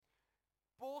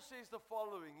Paul says the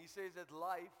following. He says that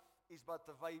life is but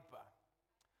a vapor.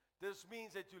 This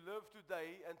means that you live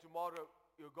today and tomorrow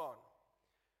you're gone.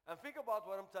 And think about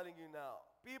what I'm telling you now.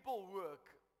 People work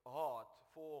hard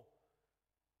for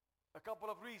a couple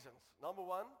of reasons. Number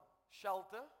one,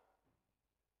 shelter.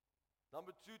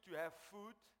 Number two, to have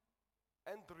food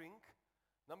and drink.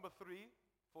 Number three,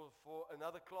 for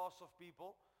another class of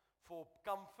people, for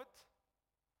comfort,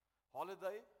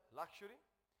 holiday, luxury.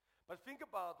 But think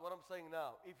about what I'm saying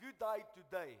now. If you died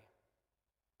today,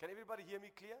 can everybody hear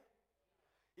me clear?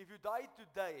 If you died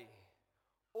today,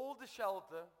 all the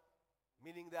shelter,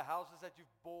 meaning the houses that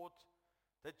you've bought,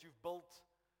 that you've built,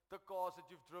 the cars that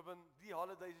you've driven, the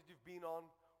holidays that you've been on,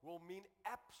 will mean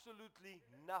absolutely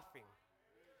nothing.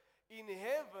 In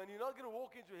heaven, you're not going to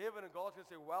walk into heaven and God's going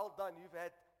to say, well done, you've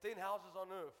had 10 houses on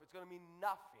earth. It's going to mean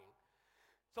nothing.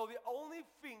 So the only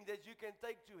thing that you can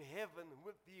take to heaven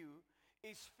with you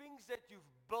is things that you've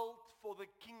built for the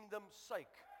kingdom's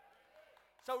sake.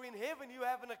 So in heaven you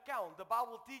have an account. The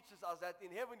Bible teaches us that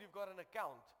in heaven you've got an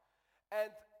account.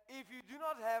 And if you do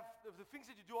not have the things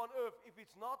that you do on earth, if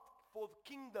it's not for the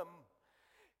kingdom,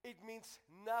 it means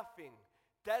nothing.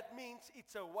 That means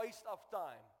it's a waste of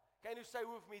time. Can you say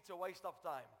with me, it's a waste of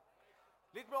time?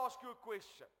 Let me ask you a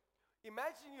question.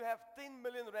 Imagine you have 10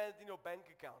 million rand in your bank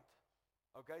account.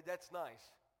 Okay, that's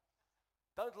nice.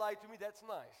 Don't lie to me, that's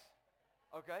nice.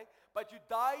 Okay, but you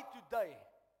die today.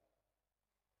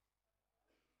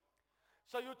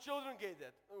 So your children get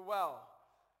it. Wow.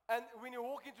 And when you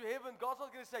walk into heaven, God's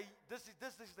not going to say, this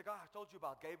is the guy I told you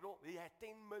about, Gabriel. He had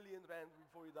 10 million rand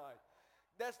before he died.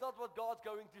 That's not what God's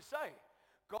going to say.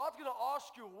 God's going to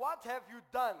ask you, what have you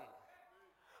done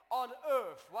on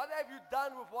earth? What have you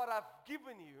done with what I've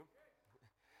given you?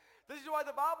 This is why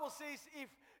the Bible says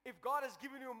if God has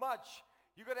given you much,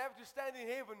 you're going to have to stand in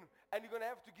heaven and you're going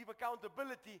to have to give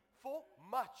accountability for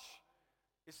much.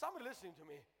 Is somebody listening to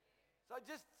me? So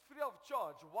just free of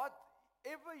charge,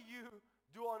 whatever you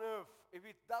do on earth, if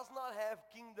it does not have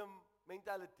kingdom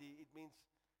mentality, it means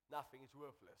nothing. It's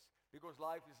worthless because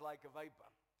life is like a vapor.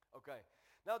 Okay.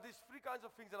 Now there's three kinds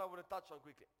of things that I want to touch on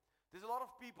quickly. There's a lot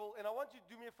of people, and I want you to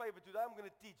do me a favor. Today I'm going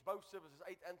to teach both services,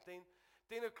 8 and 10.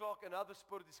 10 o'clock, another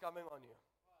spirit is coming on you.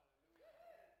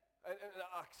 En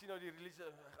ek sien nou die release,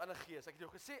 ander gees. Ek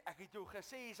het jou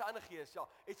gesê hier's 'n ander gees. Ja,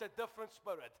 it's a different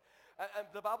spirit. And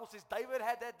the Bible says David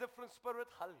had that different spirit.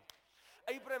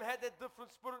 Abraham had that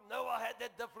different spirit. Noah had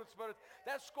that different spirit.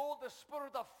 That's called the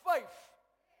spirit of faith.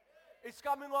 It's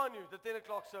coming on you, the 10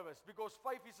 o'clock service, because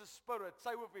faith is a spirit.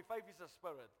 Say with me, faith is a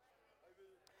spirit.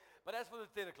 But that's for the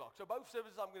 10 o'clock. So both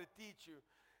services I'm going to teach you.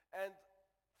 And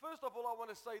first of all, I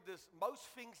want to say this. Most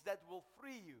things that will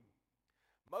free you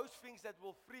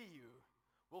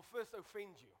will first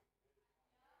offend you.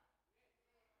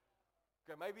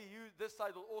 Okay, maybe you, this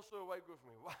side will also awake with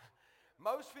me.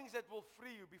 Most things that will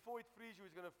free you, before it frees you,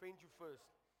 is going to offend you first.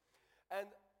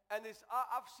 And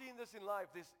I've seen this in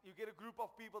life. You get a group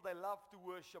of people, they love to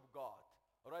worship God.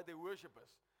 All right, they're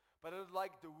worshipers. But they don't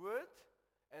like the word,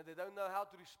 and they don't know how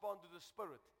to respond to the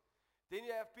Spirit. Then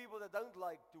you have people that don't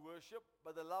like to worship,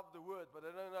 but they love the word, but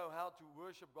they don't know how to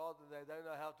worship God, and they don't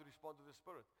know how to respond to the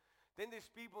Spirit. Then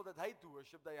there's people that hate to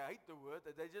worship, they hate the word,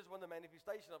 they just want the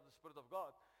manifestation of the Spirit of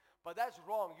God. But that's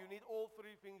wrong. You need all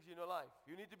three things in your life.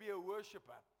 You need to be a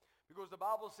worshiper, because the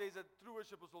Bible says that true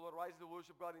worshipers will arise to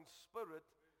worship God in spirit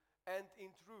and in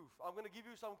truth. I'm going to give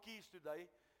you some keys today,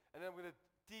 and then I'm going to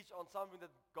teach on something that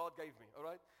God gave me, all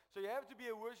right? So you have to be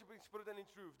a worshiper in spirit and in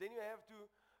truth. Then you have to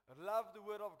love the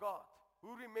word of God.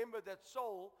 Who remembered that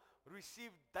Saul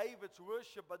received David's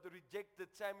worship but rejected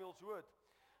Samuel's word?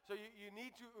 So you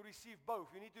need to receive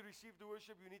both. You need to receive the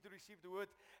worship, you need to receive the word,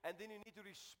 and then you need to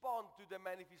respond to the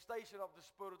manifestation of the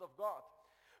Spirit of God.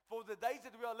 For the days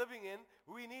that we are living in,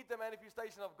 we need the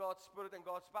manifestation of God's Spirit and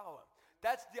God's power.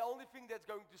 That's the only thing that's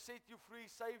going to set you free,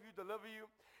 save you, deliver you,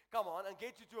 come on, and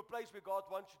get you to a place where God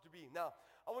wants you to be. Now,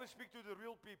 I want to speak to the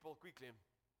real people quickly.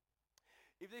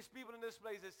 If there's people in this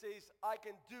place that says, I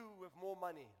can do with more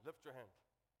money, lift your hand.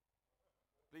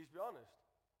 Please be honest.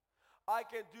 I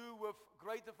can do with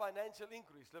greater financial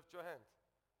increase, lift your hand.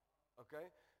 Okay?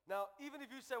 Now, even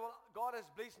if you say, well, God has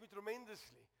blessed me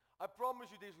tremendously, I promise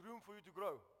you there's room for you to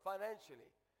grow financially.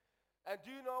 And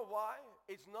do you know why?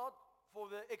 It's not for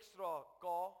the extra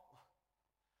car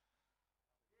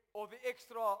or the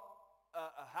extra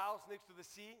house next to the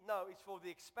sea. No, it's for the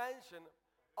expansion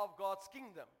of God's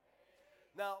kingdom.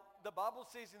 Now, the Bible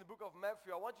says in the book of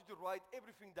Matthew, I want you to write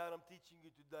everything down I'm teaching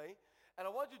you today. And I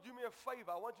want you to do me a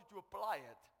favor. I want you to apply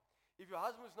it. If your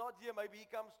husband's not here, maybe he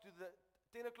comes to the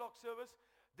 10 o'clock service,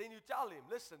 then you tell him,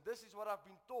 listen, this is what I've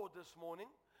been taught this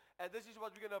morning, and this is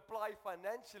what we're going to apply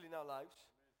financially in our lives.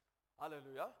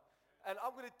 Hallelujah. And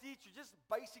I'm going to teach you just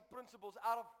basic principles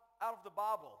out of the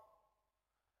Bible.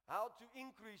 How to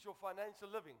increase your financial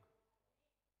living.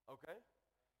 Okay?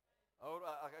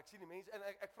 Ek sien die mense en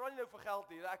ek vra nie nou vir geld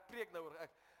hier. Ek preek nou oor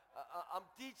I'm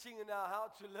teaching you now how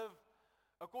to live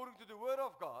according to the word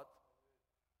of God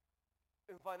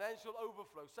in financial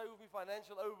overflow. Say with me,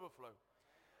 financial overflow.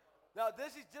 Now,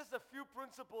 this is just a few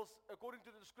principles according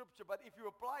to the scripture, but if you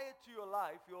apply it to your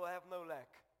life, you'll have no lack.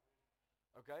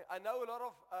 Okay? I know a lot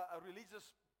of religious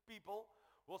people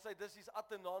will say this is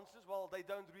utter nonsense. Well, they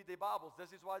don't read their Bibles.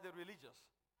 This is why they're religious.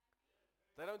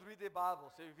 They don't read their Bible.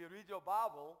 So if you read your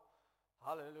Bible,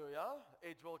 hallelujah,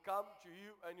 it will come to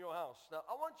you and your house. Now,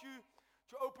 I want you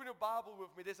to open your Bible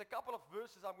with me. There's a couple of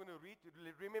verses I'm going to read.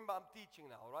 Remember, I'm teaching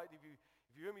now, right? If you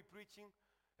hear me preaching,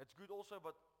 it's good also,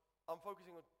 but I'm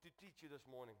focusing on to teach you this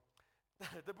morning.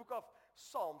 The book of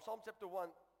Psalm chapter 1,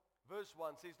 verse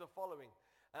 1 says the following.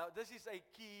 Now, this is a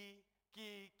key.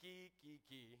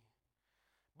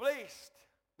 Blessed,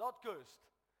 not cursed.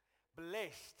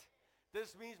 Blessed.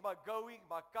 This means my going,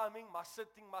 my coming, my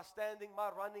sitting, my standing,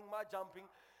 my running, my jumping.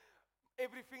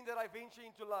 Everything that I venture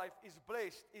into life is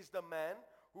blessed is the man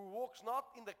who walks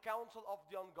not in the counsel of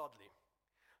the ungodly,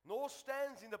 nor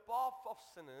stands in the path of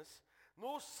sinners,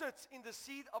 nor sits in the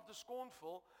seat of the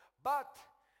scornful, but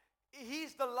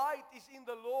his delight is in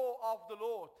the law of the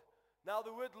Lord. Now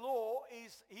the word law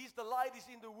is, his delight is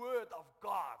in the word of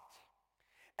God.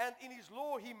 And in his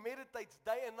law he meditates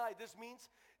day and night. This means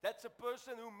that's a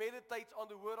person who meditates on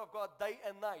the word of God day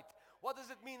and night. What does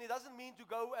it mean? It doesn't mean to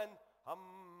go and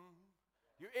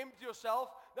you empty yourself.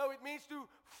 No, it means to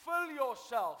fill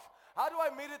yourself. How do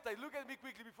I meditate? Look at me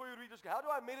quickly before you read this. How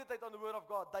do I meditate on the word of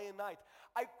God day and night?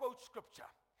 I quote scripture.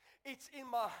 It's in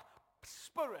my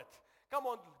spirit. Come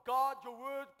on, God, your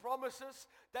word promises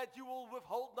that you will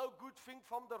withhold no good thing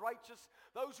from the righteous.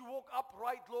 Those who walk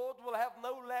upright, Lord, will have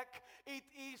no lack. It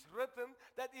is written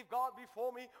that if God be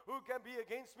for me, who can be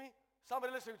against me?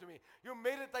 Somebody listen to me. You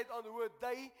meditate on the word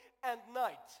day and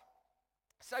night.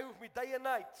 Say with me, day and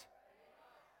night.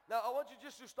 Now, I want you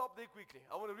just to stop there quickly.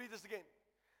 I want to read this again.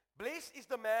 Blessed is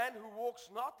the man who walks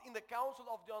not in the counsel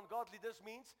of the ungodly. This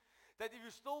means that if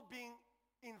you're still being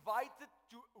invited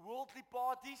to worldly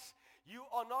parties, you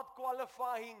are not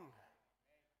qualifying.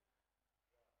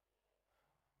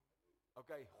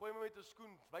 Okay, gooi my met 'n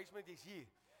skoen, wys my dis hier.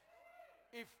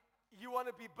 If you want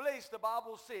to be blessed, the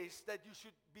Bible says that you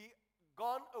should be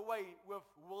gone away with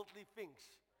worldly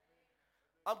things.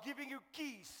 I'm giving you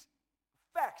keys,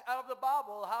 facts out of the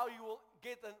Bible, how you will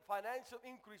get a financial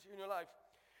increase in your life.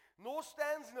 Nor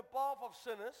stands in the path of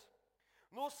sinners,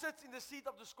 nor sits in the seat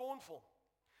of the scornful.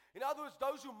 In other words,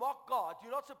 those who mock God,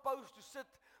 you're not supposed to sit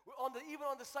even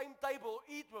on the same table,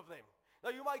 eat with them. Now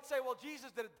you might say, well,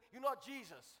 Jesus did it. You're not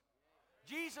Jesus.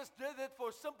 Jesus did it for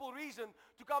a simple reason,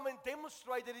 to come and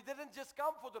demonstrate that he didn't just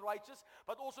come for the righteous,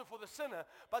 but also for the sinner.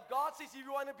 But God says if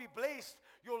you want to be blessed,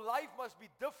 your life must be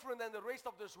different than the rest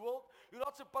of this world. You're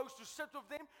not supposed to sit with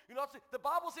them. The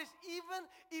Bible says even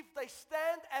if they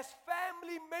stand as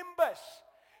family members,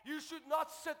 you should not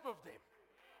sit with them.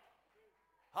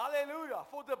 Hallelujah.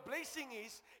 For the blessing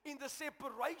is in the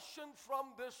separation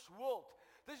from this world.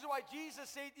 This is why Jesus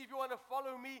said, if you want to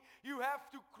follow me, you have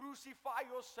to crucify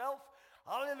yourself.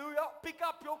 Hallelujah. Pick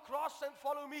up your cross and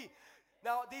follow me.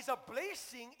 Now, there's a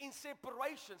blessing in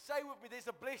separation. Say with me, there's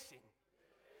a blessing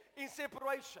in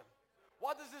separation.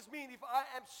 What does this mean? If I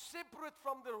am separate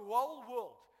from the whole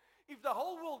world, if the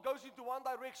whole world goes into one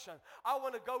direction, I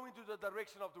want to go into the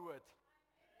direction of the word.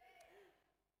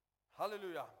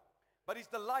 Hallelujah. But it's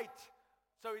the light.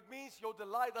 So it means your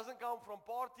delight doesn't come from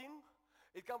partying.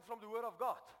 It comes from the word of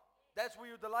God. That's where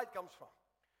your delight comes from.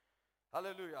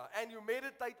 Hallelujah. And you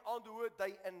meditate on the word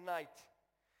day and night.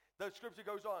 The scripture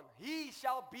goes on. He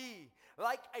shall be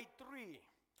like a tree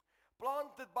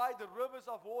planted by the rivers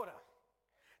of water,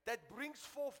 that brings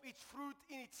forth its fruit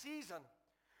in its season,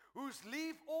 whose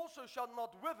leaf also shall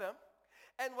not wither,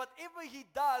 and whatever he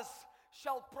does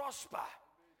shall prosper.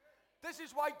 This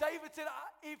is why David said,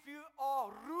 if you are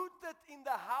rooted in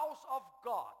the house of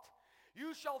God,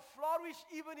 you shall flourish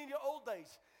even in your old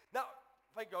days. Now,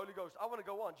 thank you, Holy Ghost. I want to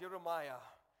go on. Jeremiah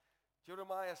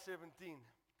 17.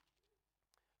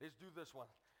 Let's do this one.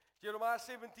 Jeremiah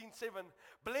 17:7.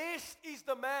 Blessed is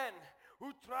the man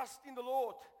who trusts in the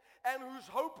Lord and whose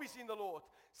hope is in the Lord.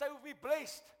 Say with me,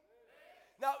 blessed.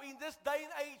 Now, in this day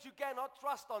and age, you cannot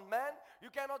trust on man. You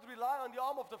cannot rely on the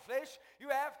arm of the flesh. You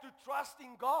have to trust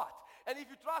in God. And if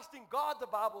you trust in God, the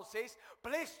Bible says,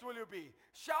 blessed will you be.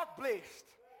 Shout blessed.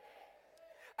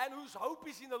 And whose hope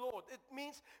is in the Lord. It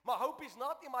means my hope is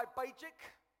not in my paycheck.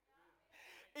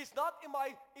 It's not in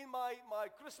my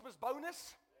Christmas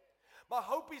bonus. My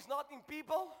hope is not in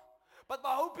people, but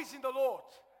my hope is in the Lord.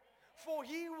 For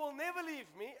he will never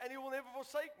leave me and he will never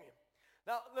forsake me.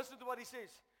 Now listen to what he says.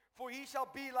 For he shall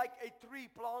be like a tree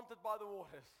planted by the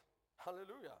waters.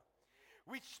 Hallelujah.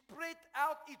 Which spread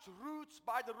out its roots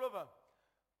by the river.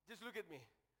 Just look at me.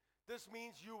 This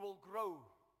means you will grow.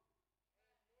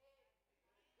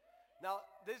 Now,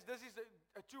 this is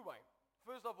a two-way.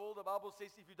 First of all, the Bible says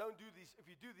if you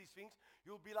do these things,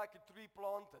 you'll be like a tree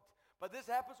planted. But this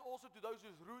happens also to those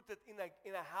who's rooted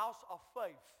in a house of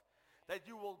faith, that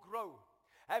you will grow.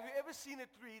 Have you ever seen a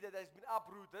tree that has been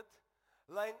uprooted,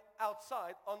 laying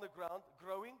outside on the ground,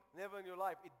 growing? Never in your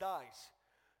life. It dies.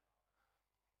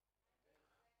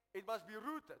 It must be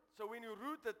rooted. So when you're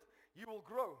rooted, you will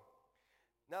grow.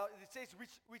 Now it says,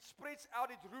 which spreads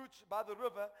out its roots by the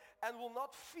river and will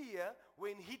not fear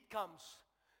when heat comes.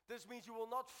 This means you will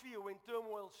not fear when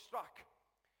turmoil struck.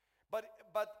 But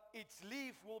its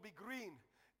leaf will be green.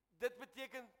 Dit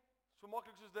beteken, so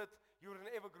makkelijk soos dit, you're an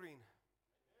evergreen.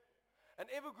 An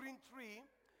evergreen tree,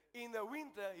 in the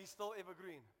winter, he's still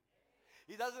evergreen.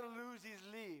 He doesn't lose his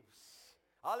leaves.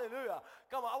 Hallelujah.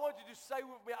 Come on, I want you to say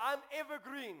with me, I'm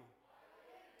evergreen.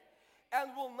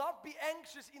 And will not be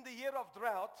anxious in the year of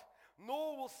drought,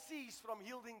 nor will cease from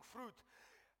yielding fruit.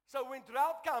 So when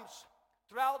drought comes,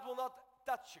 drought will not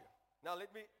touch you. Now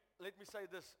let me say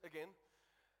this again.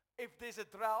 If there's a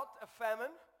drought, a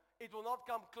famine, it will not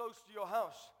come close to your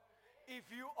house. If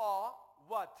you are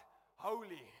what?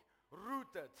 Holy,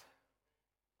 rooted.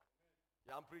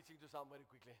 Yeah, I'm preaching to somebody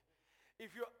quickly.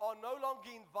 If you are no longer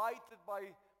invited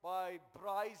by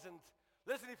brides and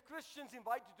listen, if Christians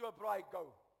invite you to a bride,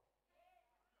 go.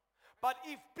 But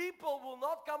if people will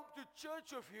not come to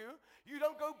church with you, you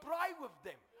don't go pray with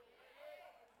them.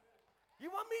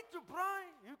 You want me to pray?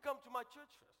 You come to my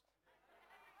church first.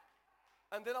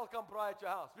 And then I'll come pray at your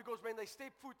house. Because when they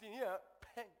step foot in here,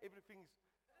 bang, everything's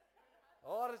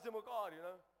hard as in mekaar, you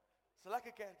know. It's a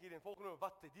lekker kerk hier en volgende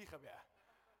wat het die gebeur?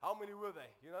 How many were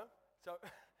they, you know? So,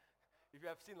 if you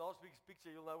have seen last week's picture,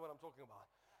 you'll know what I'm talking about.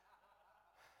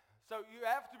 So you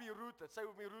have to be rooted. Say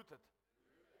with me, rooted.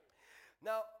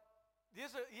 Now,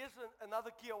 here's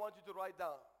another key I want you to write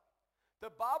down.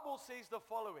 The Bible says the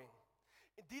following.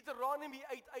 In Deuteronomy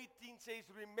 8:18 says,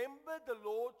 remember the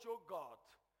Lord your God,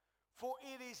 for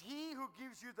it is he who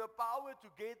gives you the power to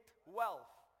get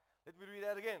wealth. Let me read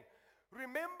that again.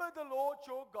 Remember the Lord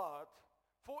your God,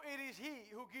 for it is he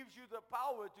who gives you the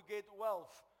power to get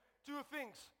wealth. Two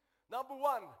things. Number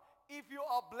one, if you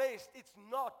are blessed, it's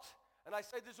not, and I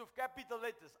say this with capital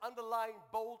letters, underline,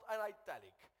 bold, and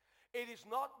italic. It is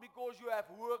not because you have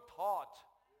worked hard.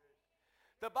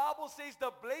 The Bible says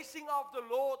the blessing of the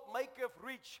Lord maketh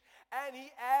rich, and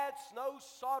he adds no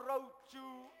sorrow to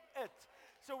it.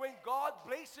 So when God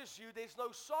blesses you, there's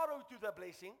no sorrow to the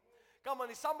blessing. Come on,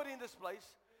 is somebody in this place?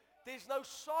 There's no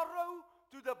sorrow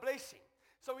to the blessing.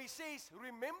 So he says,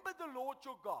 remember the Lord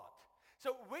your God.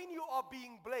 So when you are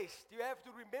being blessed, you have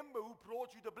to remember who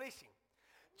brought you the blessing.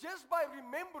 Just by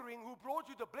remembering who brought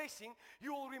you the blessing,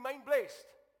 you will remain blessed.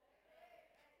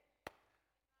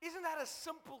 Isn't that a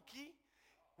simple key?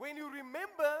 When you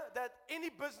remember that any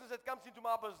business that comes into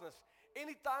my business,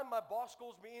 anytime my boss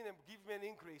calls me in and gives me an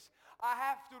increase, I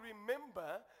have to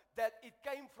remember that it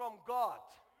came from God.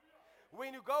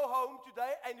 When you go home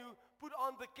today and you put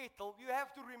on the kettle, you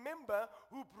have to remember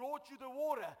who brought you the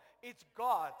water. It's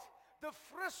God. The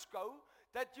Frisco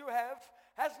that you have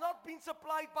has not been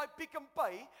supplied by Pick n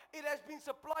Pay. It has been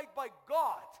supplied by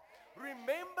God.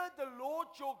 Remember the Lord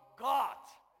your God.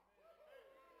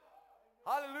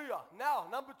 Hallelujah. Now,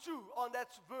 number 2 on that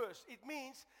verse, it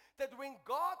means that when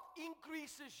God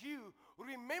increases you,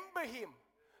 remember him.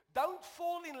 Don't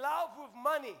fall in love with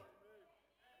money.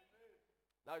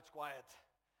 Now it's quiet.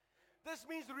 This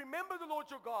means remember the Lord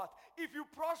your God. If you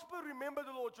prosper, remember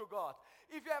the Lord your God.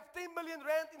 If you have 10 million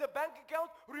rand in a bank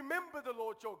account, remember the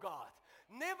Lord your God.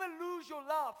 Never lose your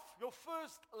love, your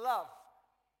first love.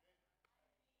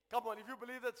 Come on, if you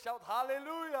believe that, shout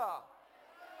hallelujah.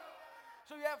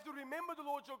 So you have to remember the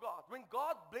Lord your God. When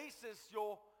God blesses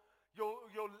your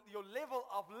level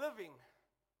of living,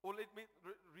 or let me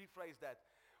rephrase that.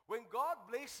 When God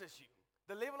blesses you,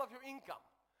 the level of your income,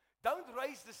 don't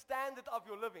raise the standard of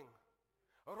your living.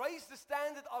 Raise the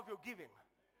standard of your giving.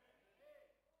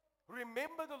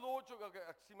 Remember the Lord your God.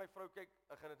 Ek sien my vrou kyk,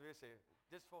 ek gaan dit weer sê.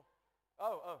 Just for,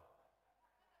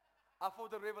 I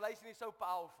thought the revelation is so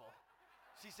powerful.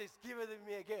 She says, give it to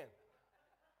me again.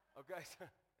 Okay, so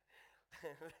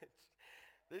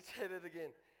let's say that again.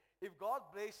 If God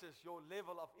blesses your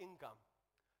level of income,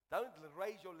 don't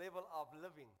raise your level of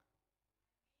living.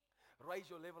 Raise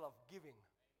your level of giving.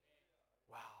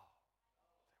 Wow.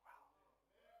 Wow.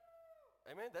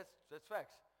 Amen? That's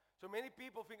facts. So many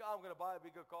people think, I'm going to buy a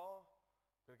bigger car,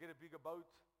 going to get a bigger boat.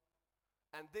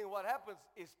 And then what happens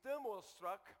is turmoil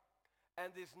struck,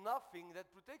 and there's nothing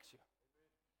that protects you.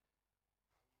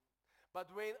 But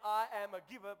when I am a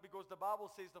giver, because the Bible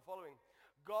says the following,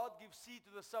 God gives seed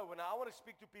to the sower. Now I want to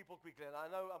speak to people quickly, and I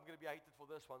know I'm going to be hated for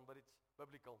this one, but it's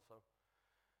biblical. So,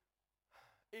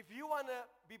 if you want to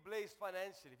be blessed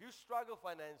financially, if you struggle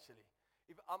financially,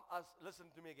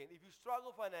 listen to me again. If you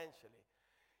struggle financially,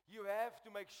 you have to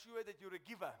make sure that you're a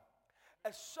giver.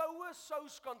 A sower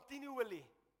sows continually.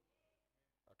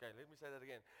 Okay, let me say that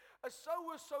again. A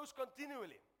sower sows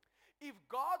continually. If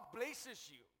God blesses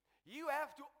you, you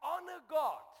have to honor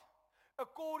God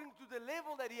according to the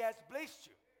level that He has blessed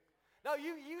you. Now,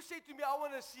 you say to me, I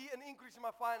want to see an increase in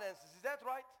my finances. Is that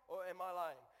right? Or am I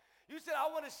lying? You said, I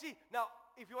want to see. Now,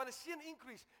 if you want to see an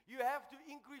increase, you have to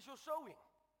increase your sowing.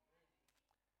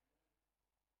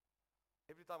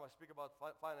 Every time I speak about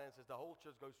finances, the whole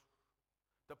church goes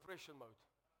depression mode.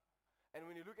 And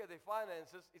when you look at their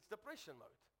finances, it's depression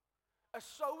mode. A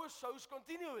sower sows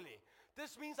continually.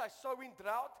 This means I sow in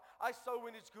drought, I sow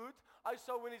when it's good, I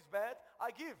sow when it's bad,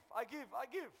 I give.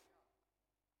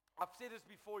 I've said this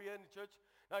before here in the church.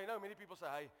 Now, many people say,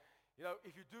 hey,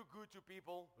 if you do good to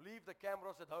people, leave the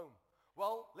cameras at home.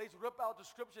 Well, let's rip out the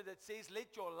scripture that says,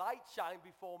 let your light shine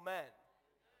before man.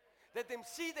 Let them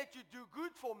see that you do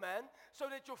good for man, so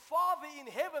that your Father in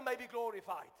heaven may be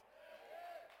glorified.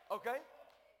 Okay?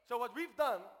 So what we've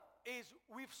done is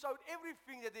we've sowed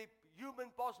everything that a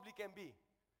human possibly can be.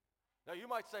 Now you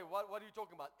might say, what are you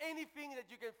talking about? Anything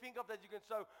that you can think of that you can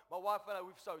sow. My wife and I,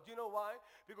 we've sowed. Do you know why?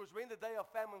 Because when the day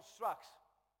of famine strikes,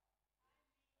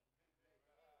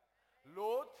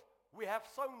 Lord, we have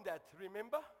sown that,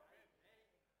 remember?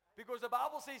 Because the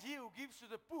Bible says, he who gives to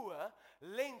the poor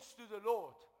lends to the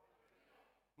Lord.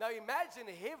 Now imagine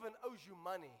heaven owes you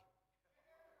money.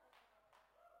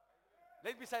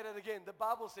 Let me say that again. The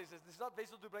Bible says this. This is not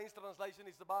Vessel du Brain's translation,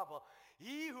 it's the Bible.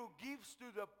 He who gives to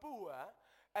the poor,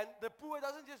 and the poor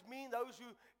doesn't just mean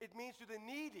it means to the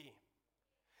needy.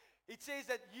 It says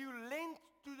that you lend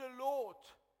to the Lord.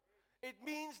 It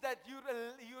means that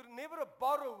you're never a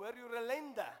borrower, you're a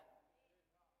lender.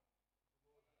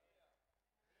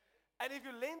 And if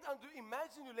you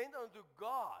imagine you lend unto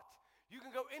God, you can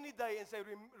go any day and say,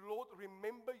 Lord,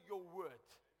 remember your word.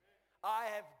 I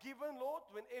have given, Lord,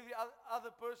 when every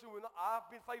other person will not. I've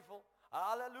been faithful.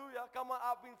 Hallelujah. Come on,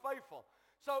 I've been faithful.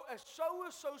 So a sower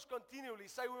sows continually.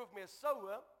 Say with me, a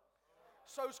sower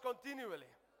sows continually.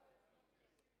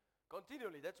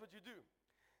 Continually, that's what you do.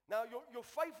 Now, your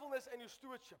faithfulness and your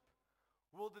stewardship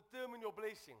will determine your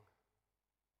blessing.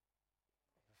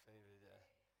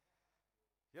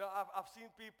 I've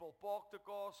seen people park the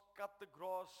cars, cut the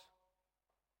grass,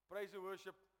 praise and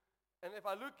worship. And if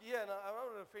I look here, and I don't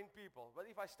want to offend people, but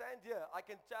if I stand here, I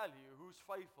can tell you who's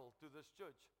faithful to this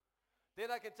church.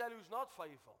 Then I can tell you who's not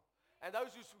faithful. And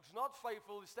those who's not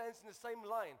faithful stands in the same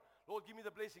line. Lord, give me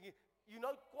the blessing. You're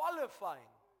not qualifying.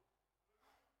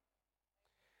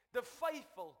 The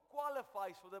faithful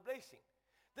qualifies for the blessing.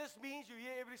 This means you're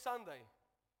here every Sunday.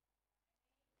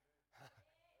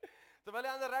 Terwyl jy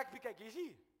aan die rugby kyk, jy's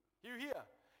hier. You're here.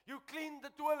 You clean the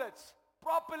toilets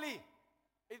properly.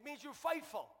 It means you're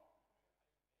faithful.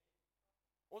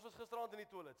 Ons was gisterand in die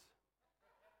toilets.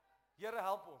 Here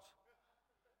help ons.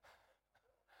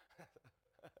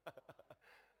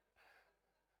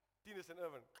 Tinus en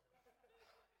Irvin.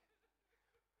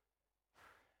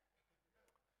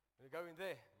 When you go in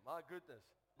there, my goodness.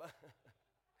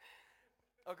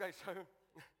 Okay, so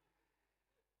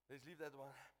let's leave that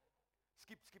one.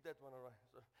 Skip that one, all right.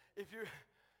 So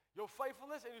your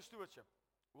faithfulness and your stewardship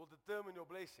will determine your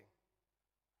blessing.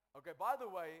 Okay, by the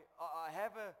way, I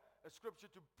have a scripture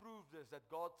to prove this, that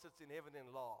God sits in heaven and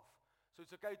laugh. So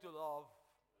it's okay to laugh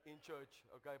in church,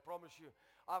 okay, I promise you.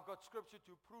 I've got scripture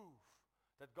to prove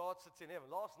that God sits in heaven.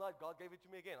 Last night, God gave it to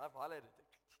me again. I've highlighted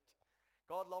it.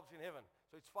 God loves in heaven.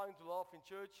 So it's fine to laugh in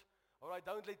church. All right,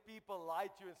 don't let people lie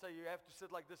to you and say you have to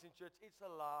sit like this in church. It's a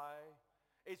lie.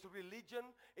 It's religion.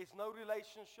 It's no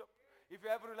relationship. If you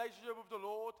have a relationship with the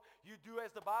Lord, you do as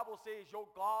the Bible says, your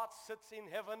God sits in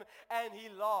heaven and he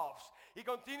laughs. He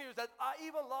continues that I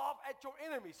even laugh at your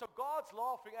enemy. So God's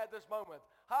laughing at this moment.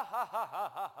 Ha ha ha ha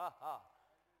ha ha ha.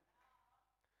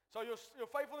 So your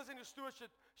faithfulness and your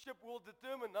stewardship will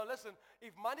determine. Now listen,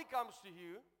 if money comes to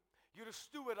you, you're a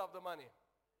steward of the money.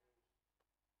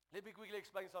 Let me quickly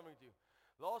explain something to you.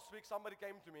 Last week somebody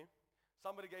came to me.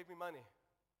 Somebody gave me money.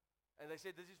 And they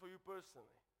said, this is for you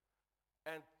personally.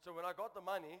 And so when I got the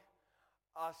money,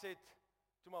 I said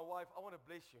to my wife, I want to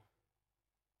bless you.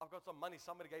 I've got some money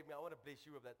somebody gave me. I want to bless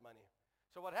you with that money.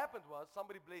 So what happened was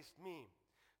somebody blessed me.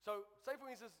 So say for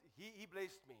instance, he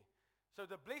blessed me. So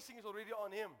the blessing is already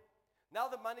on him. Now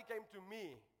the money came to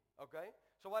me. Okay?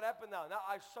 So what happened now? Now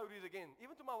I sowed it again.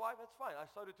 Even to my wife, that's fine. I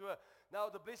sowed it to her. Now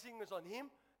the blessing is on him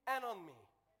and on me.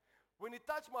 When he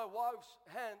touched my wife's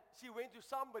hand, she went to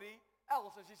somebody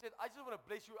else and she said, I just want to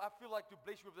bless you. I feel like to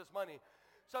bless you with this money.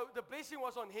 So the blessing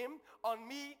was on him, on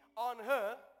me, on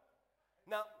her.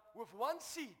 Now, with one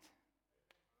seed.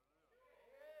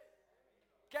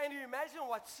 Can you imagine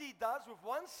what seed does? With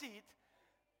one seed,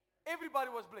 everybody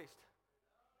was blessed.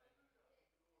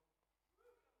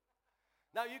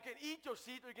 Now you can eat your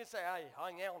seed or you can say, hey,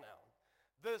 hang on now.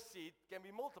 This seed can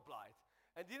be multiplied.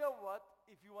 And you know what?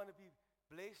 If you want to be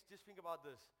blessed, just think about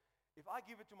this. If I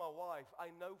give it to my wife, I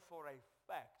know for a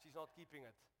fact she's not keeping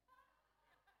it.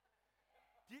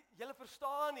 Julle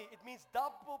verstaan nie, it means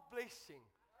double blessing.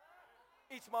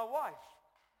 It's my wife.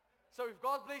 So if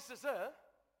God blesses her,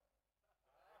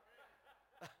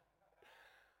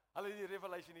 hulle het die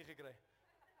revelation nie gekry.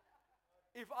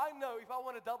 If I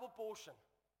want a double portion,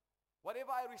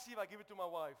 whatever I receive, I give it to my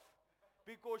wife.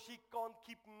 Because she can't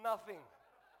keep nothing.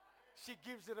 She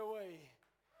gives it away.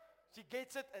 She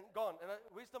gets it and gone. And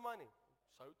where's the money?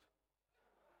 Sowed.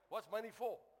 What's money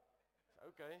for?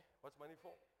 Okay, what's money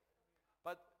for?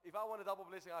 But if I want a double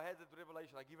blessing, I had that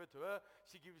revelation. I give it to her.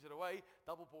 She gives it away.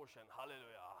 Double portion.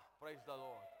 Hallelujah. Praise the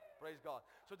Lord. Praise God.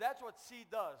 So that's what seed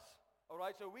does. All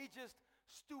right, so we just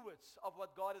stewards of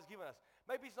what God has given us.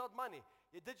 Maybe it's not money.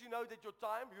 Did you know that your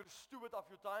time, you're a steward of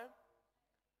your time?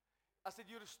 I said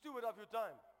you're a steward of your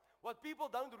time. What people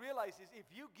don't realize is if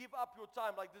you give up your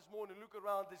time, like this morning, look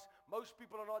around, most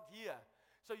people are not here.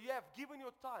 So you have given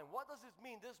your time. What does this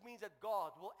mean? This means that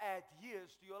God will add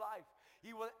years to your life.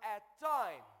 He will add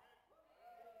time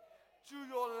to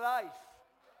your life.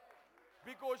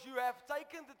 Because you have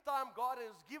taken the time God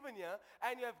has given you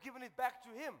and you have given it back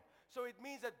to Him. So it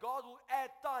means that God will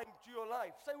add time to your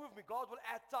life. Say with me, God will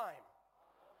add time.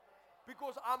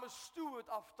 Because I'm a steward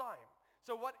of time.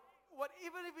 So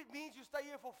even if it means you stay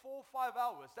here for 4 or 5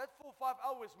 hours, that 4 or 5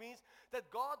 hours means that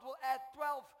God will add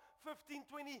 12, 15,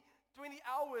 20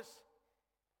 hours.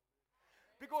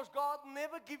 Because God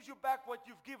never gives you back what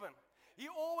you've given.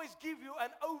 He always gives you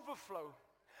an overflow,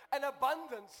 an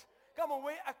abundance. Come on,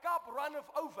 where a cup runneth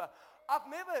over.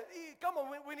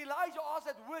 When Elijah asked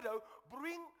that widow,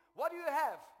 what do you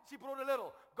have? She brought a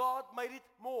little. God made it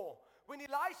more. When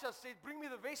Elisha said, bring me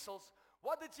the vessels,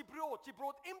 what did she brought? She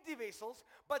brought empty vessels,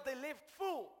 but they left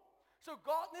full. So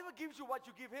God never gives you what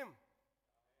you give Him.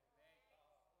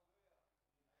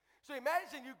 So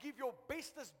imagine you give your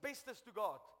bestest to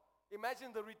God.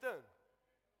 Imagine the return.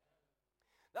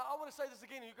 Now I want to say this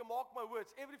again, and you can mark my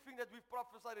words. Everything that we've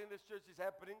prophesied in this church is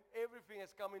happening. Everything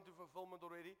has come into fulfillment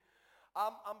already.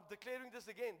 I'm declaring this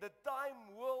again. The time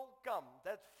will come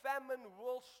that famine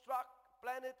will struck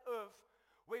planet Earth,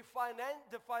 where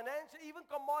the financial, even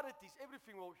commodities,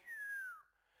 everything will,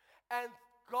 and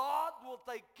God will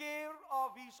take care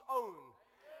of His own.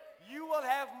 You will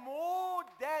have more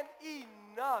than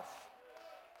enough.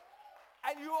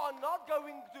 And you are not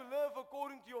going to live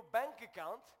according to your bank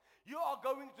account. You are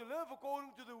going to live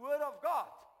according to the Word of God.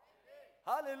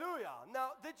 Hallelujah.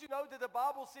 Now, did you know that the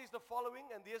Bible says the following,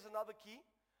 and there's another key.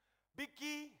 Big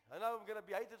key. I know I'm going to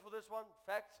be hated for this one.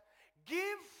 Facts.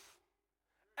 Give,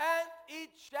 and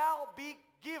it shall be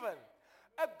given.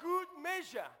 A good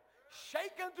measure,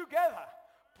 shaken together,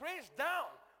 pressed down,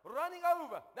 running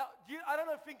over. Now, I don't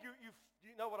know, think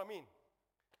you know what I mean.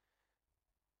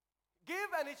 Give,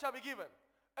 and it shall be given.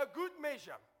 A good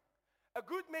measure. A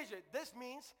good measure. This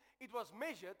means it was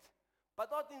measured,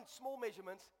 but not in small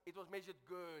measurements. It was measured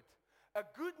good. A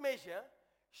good measure,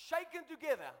 shaken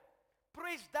together,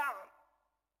 pressed down.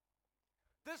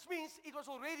 This means it was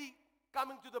already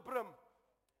coming to the brim.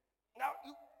 Now,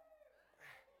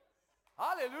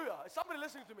 hallelujah. Is somebody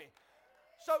listening to me?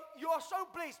 So you are so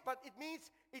blessed, but it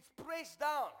means it's pressed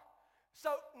down.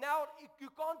 So now you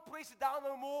can't press it down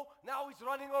no more. Now it's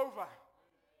running over.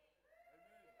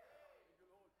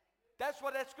 That's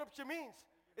what that scripture means.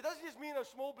 It doesn't just mean a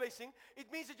small blessing. It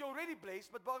means that you're already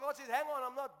blessed, but God says, hang on,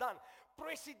 I'm not done.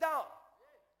 Press it down.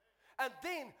 And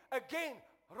then, again,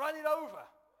 run it over.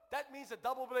 That means a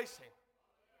double blessing.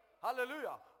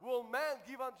 Hallelujah. Will man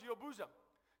give unto your bosom?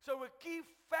 So a key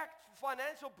fact for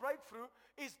financial breakthrough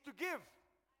is to give.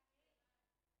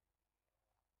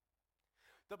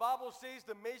 The Bible says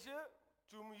the measure,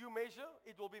 to you measure,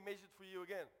 it will be measured for you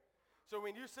again. So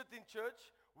when you sit in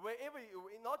church, wherever,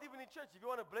 not even in church, if you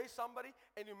want to bless somebody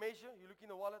and you measure, you look in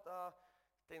the wallet,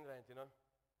 10 rand, you know.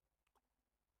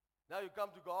 Now you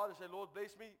come to God and say, Lord,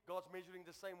 bless me. God's measuring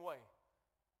the same way.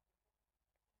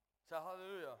 Say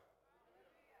hallelujah.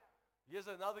 Here's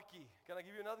another key. Can I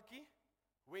give you another key?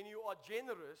 When you are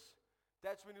generous,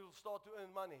 that's when you'll start to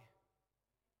earn money.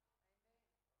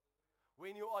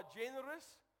 When you are generous,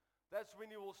 that's when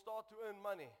you will start to earn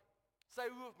money. Say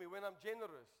with me, when I'm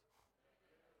generous.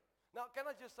 Now,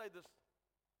 can I just say this?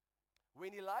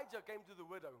 When Elijah came to the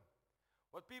widow,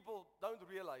 what people don't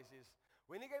realize is,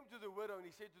 when he came to the widow and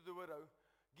he said to the widow,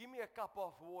 give me a cup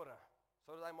of water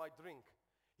so that I might drink.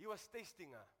 He was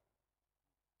testing her.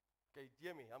 Okay,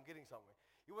 hear me, I'm getting somewhere.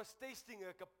 He was testing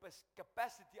her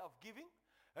capacity of giving,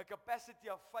 her capacity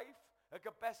of faith, her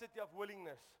capacity of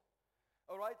willingness.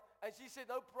 All right? And she said,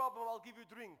 no problem, I'll give you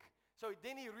drink. So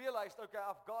then he realized, okay,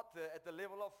 I've got her at the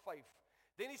level of faith.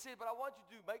 Then he said, but I want you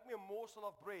to make me a morsel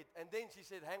of bread. And then she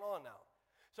said, hang on now.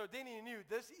 So then he knew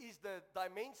this is the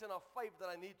dimension of faith that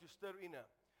I need to stir in her.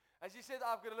 And she said,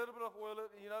 I've got a little bit of oil,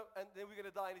 and then we're going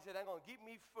to die. And he said, hang on, give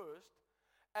me first.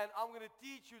 And I'm going to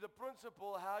teach you the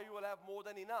principle how you will have more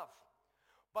than enough.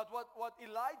 But what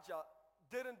Elijah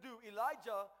didn't do,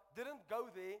 Elijah didn't go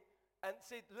there and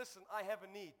said, listen, I have a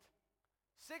need.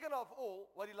 Second of all,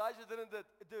 what Elijah didn't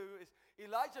do is,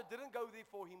 Elijah didn't go there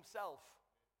for himself.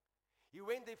 He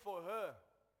went there for her.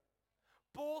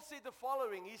 Paul said the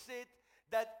following. He said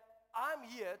that I'm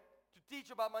here to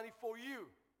teach about money for you.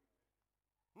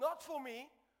 Not for me,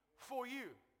 for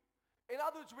you. In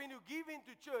other words, when you give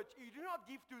into church, you do not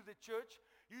give to the church.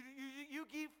 You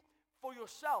give for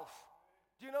yourself.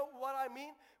 Do you know what I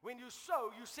mean? When you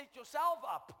sow, you set yourself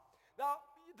up. Now,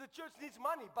 the church needs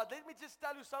money, but let me just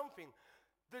tell you something.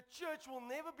 The church will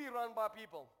never be run by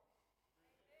people.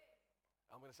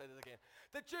 I'm going to say that again.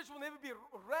 The church will never be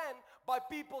ran by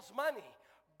people's money.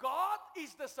 God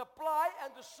is the supply and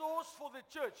the source for the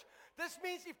church. This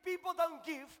means if people don't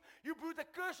give, you put a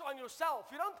curse on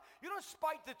yourself. You don't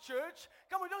spite the church.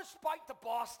 Come on, you don't spite the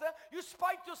pastor. You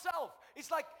spite yourself. It's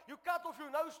like you cut off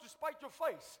your nose to spite your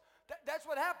face. That's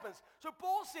what happens. So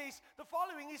Paul says the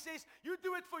following. He says, you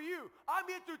do it for you. I'm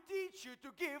here to teach you to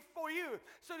give for you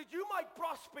so that you might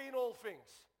prosper in all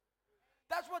things.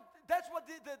 That's what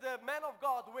the man of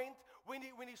God went when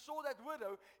he saw that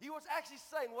widow. He was actually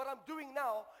saying, what I'm doing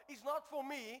now is not for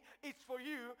me, it's for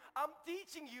you. I'm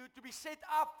teaching you to be set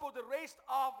up for the rest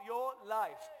of your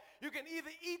life. You can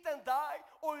either eat and die,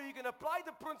 or you can apply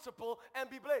the principle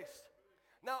and be blessed.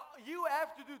 Now, you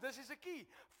have to do, this is a key.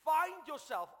 Find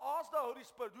yourself, ask the Holy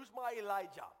Spirit, who's my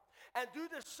Elijah? And do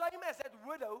the same as that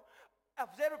widow of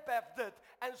Zarephath did,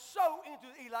 and sow into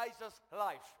Elijah's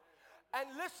life. And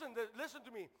listen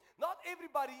to me. Not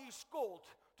everybody is called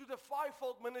to the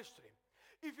fivefold ministry.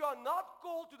 If you are not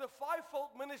called to the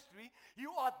fivefold ministry,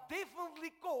 you are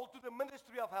definitely called to the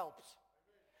ministry of helps.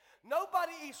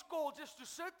 Nobody is called just to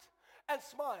sit and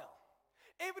smile.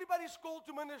 Everybody is called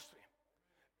to ministry.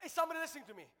 Is somebody listening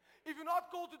to me? If you're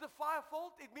not called to the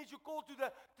fivefold, it means you're called to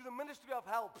the ministry of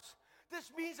helps.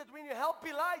 This means that when you help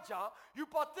Elijah, you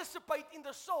participate in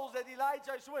the souls that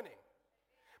Elijah is winning.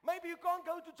 Maybe you can't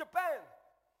go to Japan,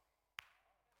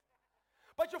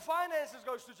 but your finances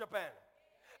goes to Japan.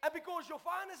 And because your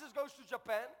finances goes to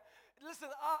Japan, listen,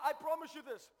 I promise you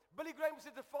this. Billy Graham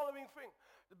said the following thing.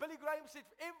 Billy Graham said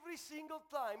every single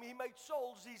time he made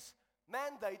souls his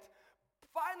mandate,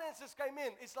 finances came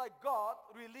in. It's like God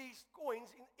released coins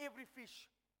in every fish.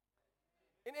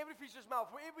 In every fish's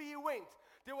mouth. Wherever he went,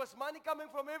 there was money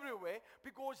coming from everywhere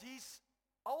because his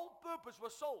whole purpose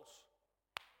was souls.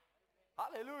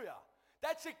 Hallelujah.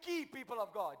 That's a key, people of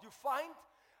God. You find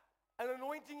an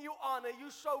anointing you honor,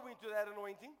 you sow into that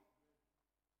anointing.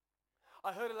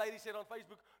 I heard a lady said on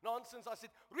Facebook, nonsense. I said,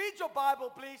 read your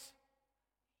Bible, please.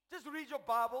 Just read your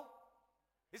Bible.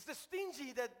 It's the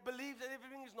stingy that believes that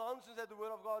everything is nonsense that the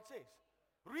Word of God says.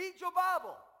 Read your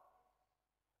Bible.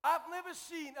 I've never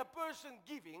seen a person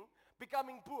giving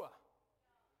becoming poor.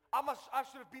 I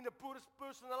should have been the poorest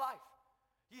person alive.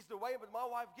 He's the way, but my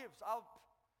wife gives.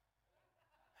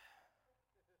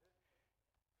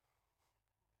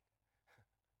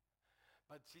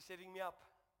 But she's setting me up.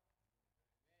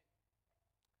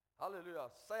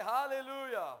 Hallelujah. Say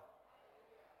hallelujah.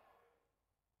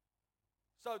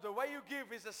 So the way you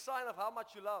give is a sign of how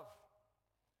much you love.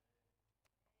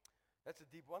 That's a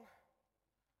deep one.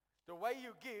 The way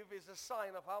you give is a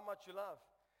sign of how much you love.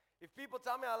 If people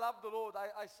tell me I love the Lord,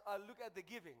 I look at the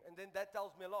giving, and then that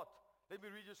tells me a lot. Let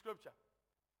me read you scripture.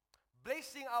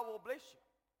 Blessing, I will bless you.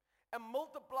 And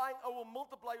multiplying, I will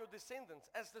multiply your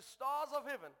descendants as the stars of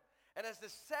heaven and as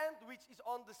the sand which is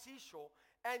on the seashore,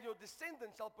 and your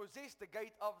descendants shall possess the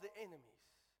gate of the enemies.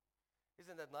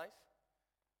 Isn't that nice?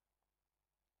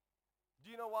 Do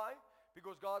you know why?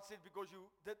 Because God said, because you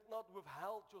did not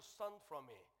withhold your son from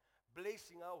me,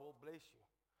 blessing, I will bless you.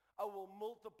 I will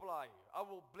multiply you. I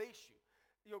will bless you.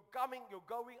 You're coming, you're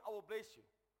going, I will bless you.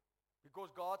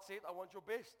 Because God said, I want your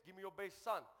best. Give me your best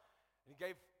son. And he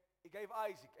gave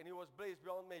Isaac, and he was blessed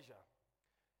beyond measure.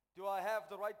 Do I have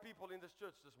the right people in this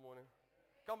church this morning?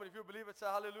 Come on, if you believe it, say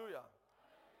hallelujah.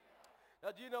 Now,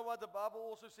 do you know what the Bible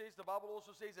also says? The Bible also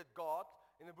says that God,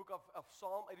 in the book of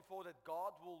Psalm 84, that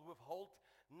God will withhold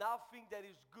nothing that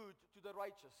is good to the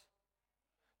righteous,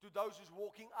 to those who's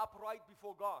walking upright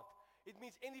before God. It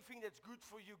means anything that's good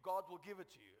for you, God will give it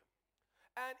to you.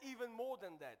 And even more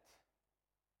than that.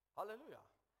 Hallelujah.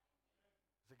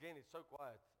 Again, it's so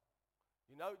quiet.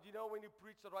 You know when you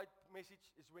preach the right message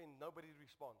is when nobody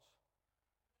responds.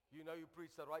 You know you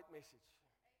preach the right message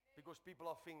because people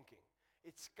are thinking.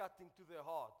 It's cutting to their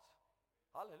hearts.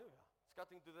 Hallelujah. It's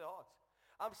cutting to their hearts.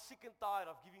 I'm sick and tired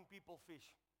of giving people fish.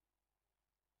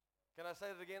 Can I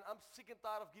say it again? I'm sick and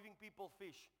tired of giving people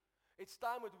fish. It's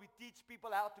time that we teach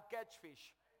people how to catch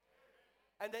fish.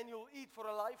 And then you'll eat for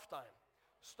a lifetime.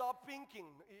 Stop thinking.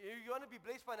 You want to be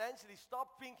blessed financially.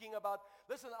 Stop thinking about,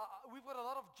 listen, we've got a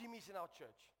lot of Jimmys in our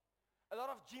church. A lot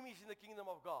of Jimmys in the kingdom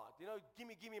of God. You know,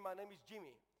 gimme, my name is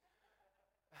Jimmy.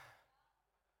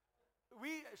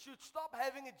 We should stop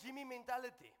having a Jimmy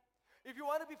mentality. If you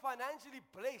want to be financially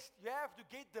blessed, you have to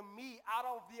get the me out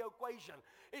of the equation.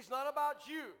 It's not about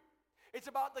you. It's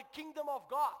about the kingdom of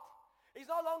God. It's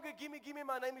no longer gimme,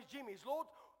 my name is Jimmy. It's, Lord,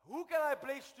 who can I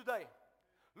bless today?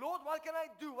 Lord, what can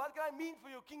I do? What can I mean for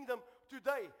your kingdom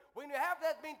today? When you have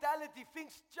that mentality,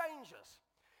 things changes.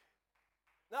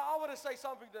 Now, I want to say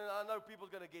something that I know people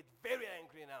are going to get very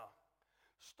angry now.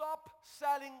 Stop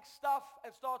selling stuff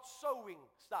and start sowing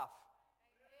stuff.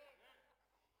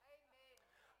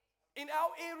 In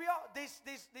our area,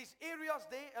 there's areas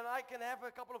there, and I can have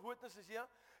a couple of witnesses here.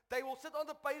 They will sit on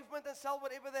the pavement and sell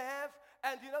whatever they have,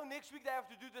 and next week they have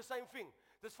to do the same thing.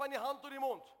 Dis van die hand tot die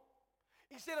mond.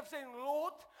 Instead of saying,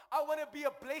 Lord, I want to be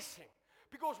a blessing.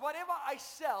 Because whatever I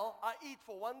sell, I eat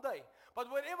for one day.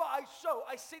 But whatever I sow,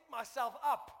 I set myself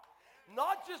up.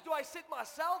 Not just do I set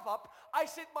myself up, I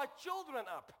set my children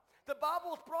up. The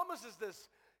Bible promises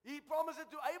this. He promised it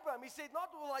to Abraham. He said,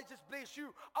 not will I just bless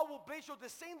you, I will bless your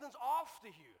descendants after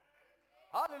you.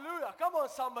 Hallelujah. Come on,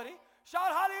 somebody.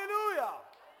 Shout hallelujah.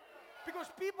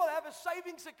 Because people have a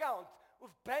savings account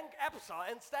with Bank Absa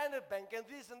and Standard Bank and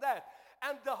this and that.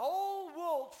 And the whole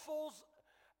world falls,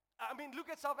 look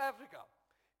at South Africa.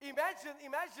 Imagine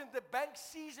the bank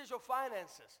seizes your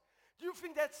finances. Do you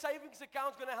think that savings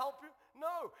account is going to help you?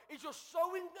 No. It's your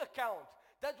sowing account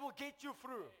that will get you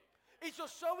through. It's your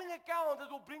sowing account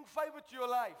that will bring favor to your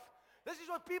life. This is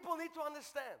what people need to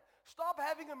understand. Stop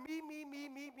having a me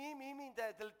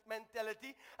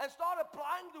mentality and start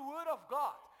applying the word of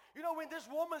God. You know, when this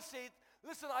woman said,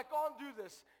 listen, I can't do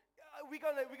this. We're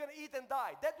gonna eat and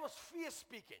die. That was fear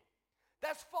speaking.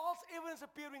 That's false evidence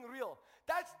appearing real.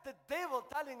 That's the devil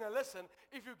telling her, listen,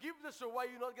 if you give this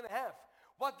away, you're not going to have.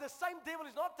 What the same devil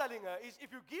is not telling her is if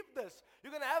you give this,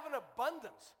 you're going to have an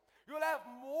abundance. You'll have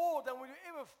more than what you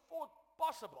ever thought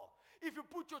possible. If you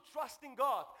put your trust in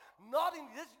God, not in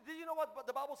this. Do you know what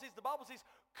the Bible says? The Bible says,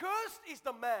 cursed is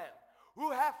the man who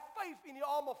have faith in the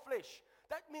arm of flesh.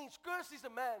 That means cursed is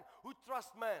the man who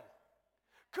trusts man.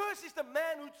 Cursed is the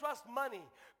man who trusts money.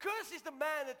 Cursed is the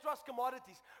man that trusts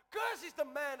commodities. Cursed is the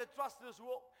man that trusts this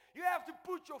world. You have to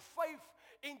put your faith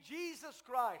in Jesus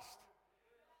Christ.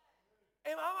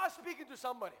 Am I speaking to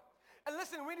somebody? And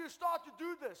listen, when you start to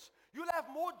do this, you'll have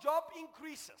more job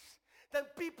increases than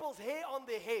people's hair on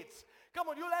their heads. Come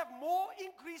on, you'll have more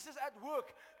increases at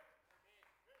work.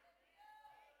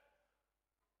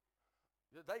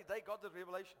 They got the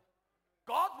revelation.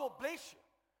 God will bless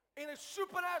you in a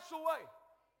supernatural way.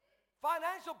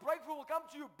 Financial breakthrough will come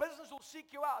to you. Business will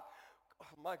seek you out.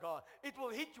 Oh my God. It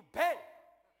will hit you. Bang.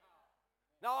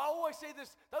 Now I always say this.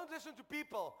 Don't listen to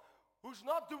people who's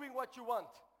not doing what you want.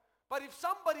 But if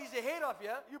somebody's ahead of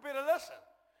you, you better listen.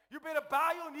 You better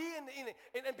bow your knee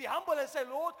and be humble and say,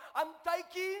 Lord, I'm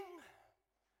taking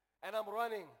and I'm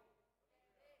running.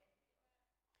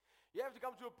 You have to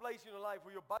come to a place in your life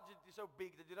where your budget is so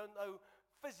big that you don't know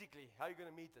physically how you're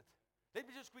going to meet it. Let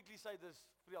me just quickly say this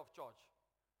free of charge.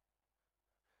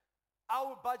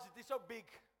 Our budget is so big,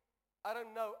 I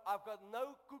don't know. I've got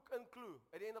no cook and clue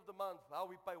at the end of the month how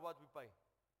we pay what we pay.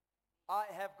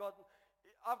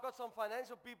 I've got some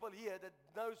financial people here that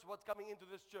knows what's coming into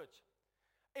this church.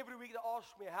 Every week they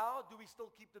ask me, how do we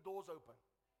still keep the doors open?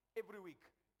 Every week,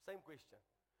 same question.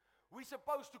 We're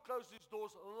supposed to close these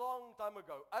doors a long time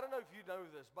ago. I don't know if you know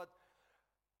this, but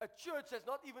a church that's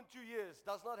not even 2 years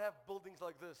does not have buildings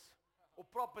like this. Or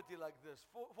property like this,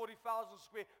 40,000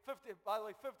 square, 50,000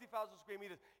 square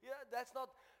meters. Yeah, that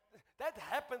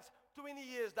happens 20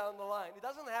 years down the line. It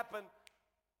doesn't happen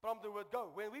from the word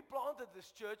go. When we planted this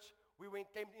church, we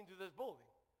came into this building.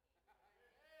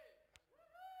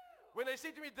 When they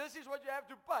said to me, this is what you have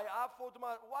to pay, I thought to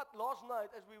myself, what? Last night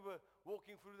as we were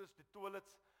walking through the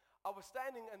toilets, I was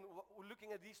standing and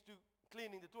looking at these two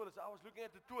cleaning the toilets. I was looking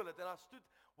at the toilet and I stood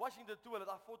washing the toilet.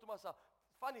 I thought to myself,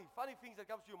 funny things that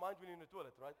comes to your mind when you're in the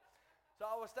toilet, right? So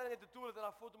I was standing at the toilet and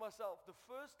I thought to myself, the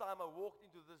first time I walked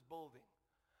into this building,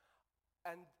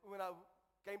 and when I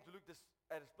came to look at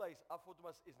this place, I thought to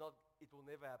myself, it will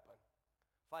never happen.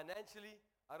 Financially,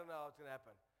 I don't know how it's going to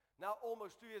happen. Now,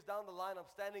 almost 2 years down the line, I'm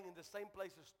standing in the same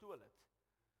place as toilet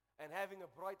and having a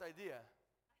bright idea.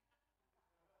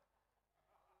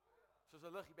 Soos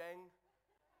 'n liggie bang.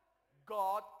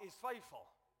 God is faithful.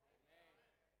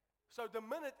 So the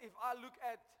minute if I look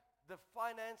at the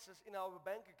finances in our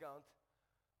bank account,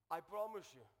 I promise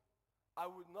you, I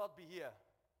would not be here.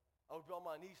 I would be on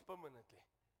my knees permanently.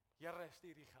 Here,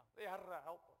 stuur die geld. Here,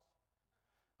 help us.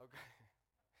 Okay.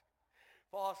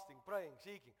 Fasting, praying,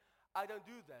 seeking. I don't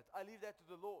do that. I leave that to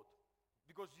the Lord.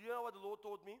 Because you know what the Lord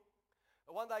taught me?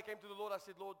 One day I came to the Lord, I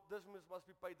said, Lord, this must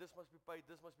be paid, this must be paid,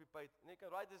 this must be paid. And you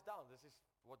can write this down. This is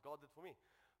what God did for me.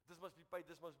 This must be paid,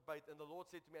 this must be paid. And the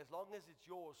Lord said to me, as long as it's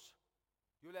yours,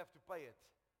 you'll have to pay it.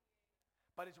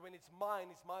 But it's when it's mine,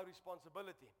 it's my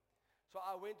responsibility. So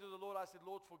I went to the Lord, I said,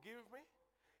 Lord, forgive me.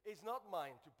 It's not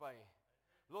mine to pay.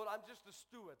 Lord, I'm just a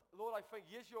steward. Lord, I think,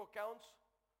 here's your accounts.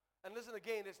 And listen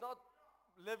again, it's not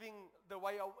living the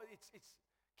way, it's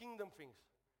kingdom things.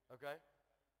 Okay?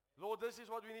 Lord, this is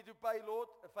what we need to pay,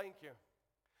 Lord, and thank you.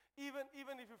 Even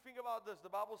if you think about this, the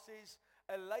Bible says,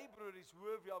 a laborer is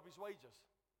worthy of his wages.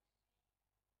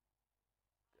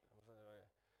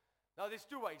 Nou, there's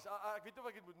two ways. Ek weet nie of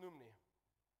ek dit moet noem nie.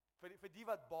 Vir die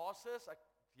wat baas is,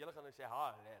 julle gaan nou sê,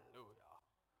 halleluja.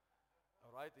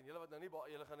 Alright, en julle wat nou nie,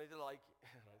 julle gaan net like,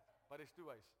 right? But there's two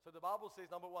ways. So the Bible says,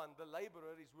 number one, the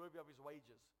laborer is worthy of his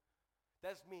wages.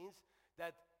 That means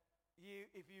that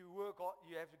if you work,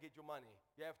 you have to get your money.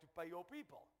 You have to pay your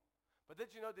people. But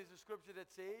did you know there's a scripture that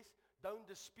says, don't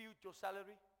dispute your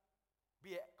salary.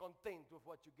 Be content with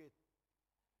what you get.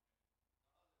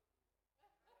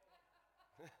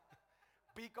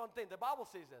 Be content. The Bible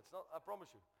says that. It's not, I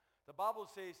promise you. The Bible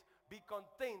says, be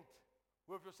content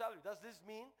with your salary. Does this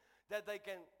mean that they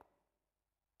can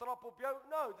trap up you?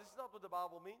 No, this is not what the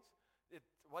Bible means.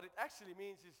 What it actually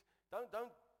means is, don't,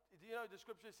 you know, the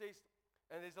scripture says,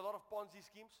 and there's a lot of Ponzi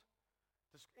schemes.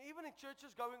 Even in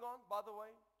churches going on, by the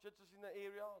way, churches in the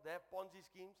area, they have Ponzi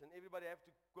schemes and everybody have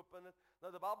to quip in it.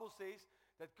 Now the Bible says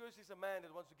that curse is a man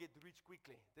that wants to get rich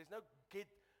quickly. There's no get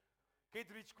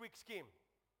rich quick scheme.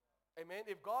 Amen.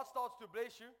 If God starts to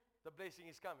bless you, the blessing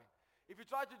is coming. If you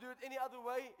try to do it any other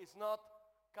way, it's not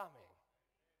coming.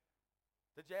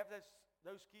 Did you have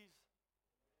those keys?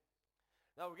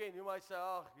 Now again, you might say,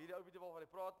 hierdie ou weet nie waarvan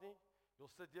hy praat nie.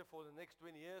 You'll sit here for the next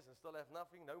 20 years and still have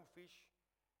nothing, no fish.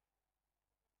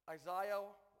 Isaiah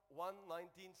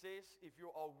 1:19 says, if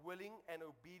you are willing and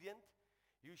obedient,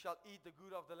 you shall eat the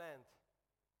good of the land.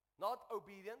 Not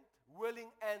obedient,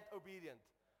 willing and obedient.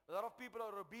 A lot of people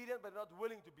are obedient but not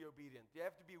willing to be obedient. You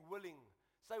have to be willing.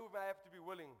 Say with me, I have to be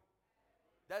willing.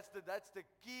 That's the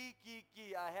key.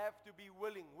 I have to be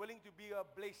willing. Willing to be a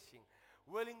blessing.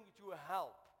 Willing to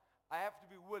help. I have to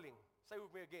be willing. Say with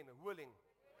me again, willing.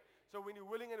 So when you're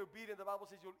willing and obedient, the Bible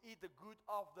says you'll eat the good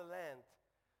of the land.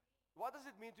 What does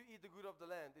it mean to eat the good of the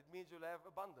land? It means you'll have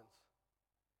abundance.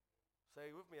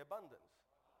 Say with me, abundance.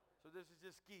 So this is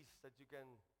just keys that you can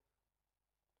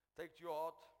take to your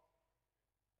heart.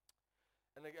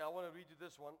 And I want to read you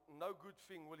this one. No good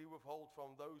thing will he withhold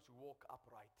from those who walk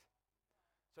upright.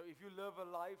 So if you live a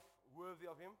life worthy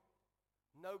of him,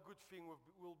 no good thing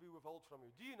will be withheld from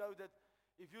you. Do you know that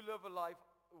if you live a life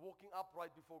walking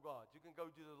upright before God, you can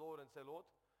go to the Lord and say, Lord,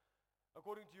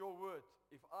 according to your word,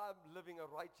 if I'm living a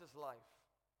righteous life,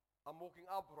 I'm walking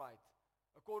upright,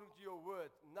 according to your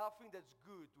word, nothing that's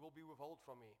good will be withheld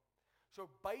from me. So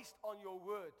based on your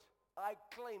word, I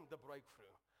claim the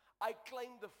breakthrough. I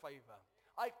claim the favor.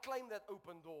 I claim that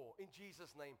open door in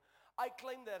Jesus' name. I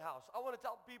claim that house. I want to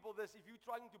tell people this. If you're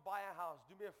trying to buy a house,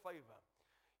 do me a favor.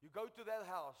 You go to that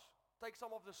house, take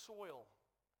some of the soil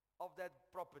of that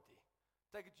property,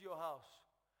 take it to your house,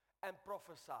 and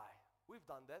prophesy. We've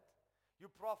done that.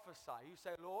 You prophesy. You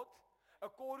say, Lord,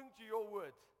 according to your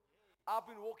word, I've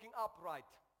been walking upright.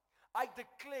 I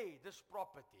declare this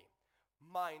property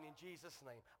mine in Jesus'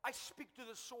 name. I speak to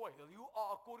the soil. You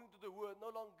are, according to the word, no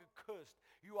longer cursed.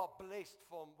 You are blessed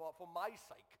for my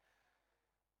sake.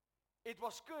 It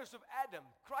was cursed of Adam.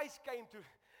 Christ came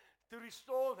to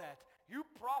restore that. You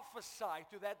prophesy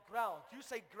to that ground. You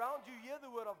say, ground, you hear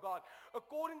the word of God.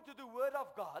 According to the word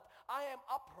of God, I am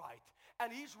upright.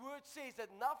 And his word says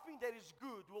that nothing that is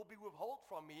good will be withheld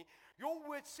from me. Your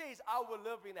word says I will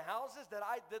live in houses that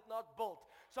I did not build.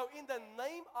 So in the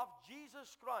name of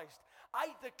Jesus Christ,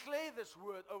 I declare this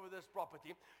word over this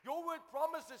property. Your word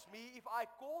promises me if I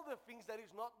call the things that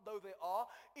is not though they are,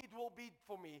 it will be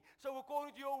for me. So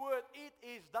according to your word, it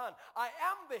is done. I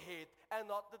am the head and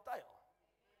not the tail.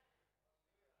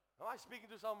 Am I speaking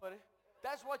to somebody?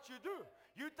 That's what you do.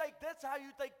 That's how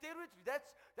you take territory.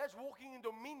 That's walking in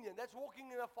dominion. That's walking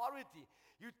in authority.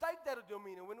 You take that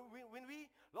dominion. When we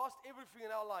lost everything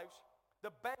in our lives,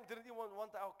 the bank didn't even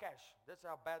want our cash. That's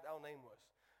how bad our name was.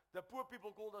 The poor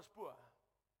people called us poor.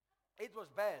 It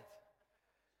was bad.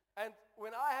 And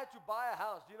when I had to buy a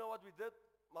house, do you know what we did?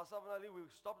 Myself and Ali, we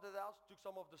stopped at the house, took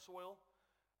some of the soil,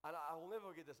 and I will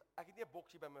never forget this. I can get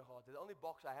boxy by my heart. The only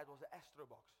box I had was the Astro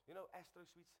box. You know Astro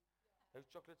sweets? Those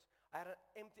chocolates. I had an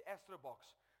empty Astro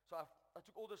box. So I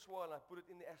took all the soil and I put it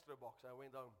in the Astro box and I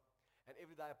went home. And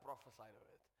every day I prophesied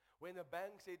over it. When the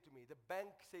bank said to me, the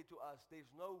bank said to us,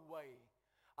 there's no way.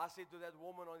 I said to that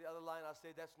woman on the other line, I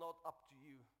said, that's not up to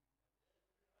you.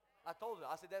 I told her,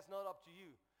 I said, that's not up to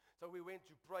you. So we went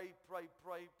to pray.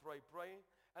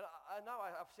 And I know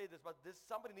I've said this, but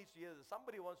somebody needs to hear this.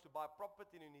 Somebody wants to buy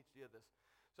property and who needs to hear this.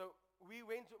 So we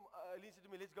went to, Elise said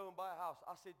to me, let's go and buy a house.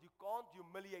 I said, you can't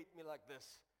humiliate me like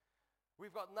this.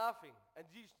 We've got nothing. And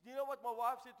you know what my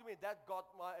wife said to me? That got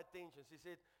my attention. She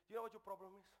said, do you know what your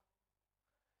problem is?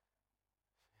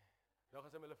 Nou gaan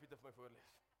sy my liefie vir my voorlees.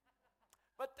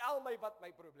 But tell me what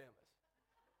my problem is.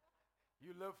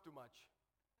 You live too much.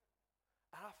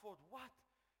 And I thought, what?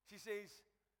 She says,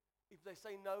 if they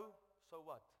say no, so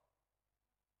what?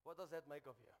 What does that make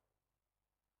of you?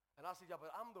 And I said, yeah,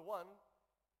 but I'm the one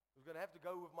who's going to have to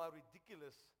go with my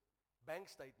ridiculous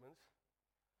bank statements.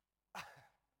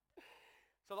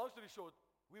 So long story short,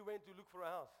 we went to look for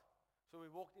a house. So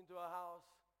we walked into a house,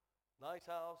 nice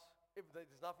house. If there's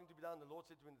nothing to be done, the Lord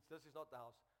said to me, this is not the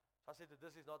house. So I said,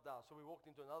 this is not the house. So we walked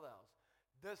into another house.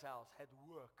 This house had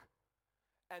work.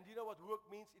 And you know what work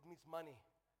means? It means money.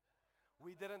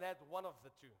 We didn't have one of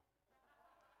the two.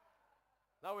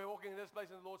 Now we're walking in this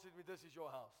place and the Lord said to me, this is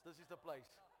your house. This is the place.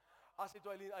 I said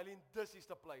to Eileen, this is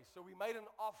the place. So we made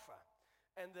an offer.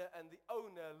 And the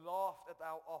owner laughed at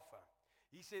our offer.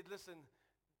 He said, listen,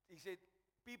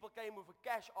 people came with a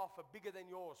cash offer bigger than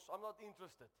yours. I'm not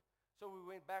interested. So we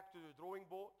went back to the drawing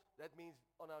board. That means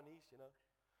on our knees,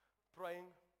 praying.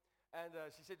 And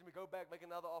she said to me, go back, make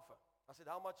another offer. I said,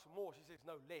 how much more? She says,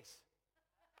 no, less.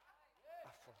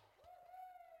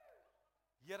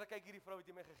 Here, kyk hierdie vrou wat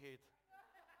jy my gegee het.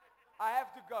 I have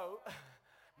to go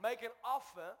make an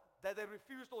offer that they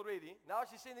refused already. Now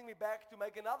she's sending me back to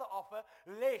make another offer,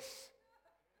 less.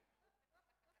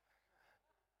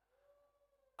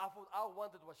 I thought I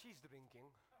wanted what she's drinking.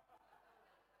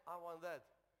 I want that.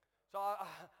 So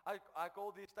I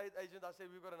called the estate agent. I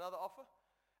said, we've got another offer.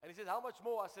 And he said, how much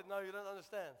more? I said, no, you don't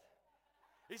understand.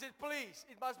 He said, please,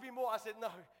 it must be more. I said,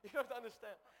 no, you don't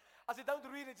understand. I said, don't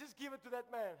read it, just give it to that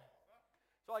man.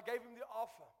 So I gave him the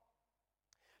offer.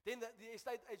 Then the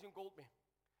estate agent called me.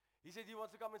 He said he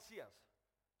wants to come and see us.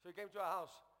 So he came to our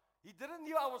house. He didn't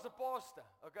know I was a pastor,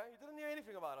 okay? He didn't know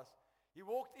anything about us. He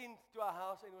walked into our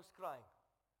house and he was crying.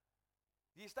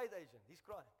 The estate agent, he's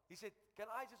crying. He said, can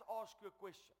I just ask you a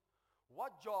question?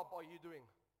 What job are you doing?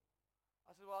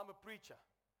 I said, well, I'm a preacher.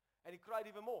 And he cried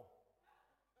even more.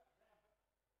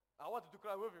 I wanted to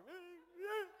cry with him.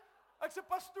 Ek's 'n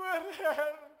pastoor.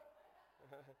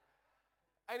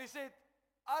 And he said,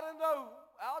 I don't know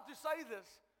how to say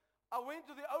this. I went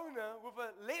to the owner with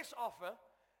a less offer,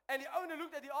 and the owner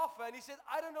looked at the offer, and he said,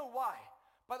 I don't know why,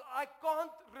 but I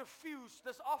can't refuse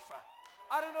this offer.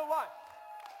 I don't know why.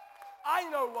 I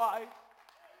know why.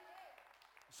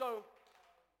 So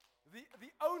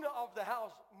the owner of the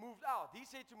house moved out. He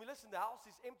said to me, listen, the house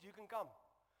is empty, you can come.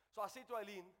 So I said to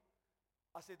Eileen,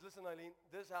 listen, Eileen,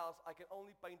 this house, I can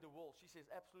only paint the walls. She says,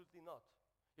 absolutely not.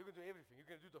 You're going to do everything. You're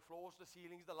going to do the floors, the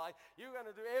ceilings, the light. You're going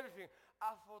to do everything.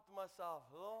 I thought to myself,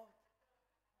 Lord.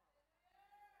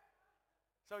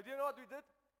 So do you know what we did?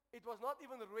 It was not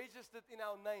even registered in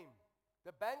our name.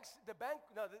 The bank,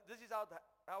 no, this is how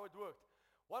it worked.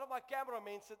 One of my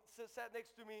cameramen sat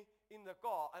next to me in the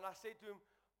car, and I said to him,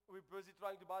 we're busy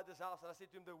trying to buy this house, and I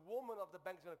said to him, the woman of the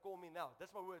bank is going to call me now.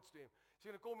 That's my words to him. She's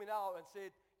going to call me now and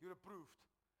said, you're approved.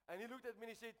 And he looked at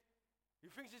me and he said, you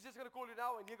think she's just going to call you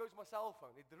now? And here goes my cell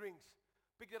phone. It rings.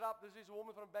 Picked it up. This is a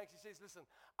woman from the bank. She says, listen,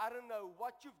 I don't know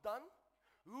what you've done,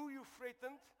 who you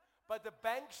threatened, but the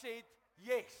bank said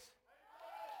yes.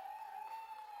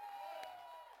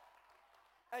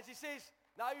 And she says,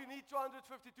 now you need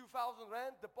 252,000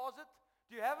 rand deposit.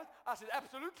 Do you have it? I said,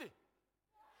 absolutely.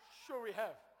 Sure we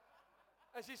have.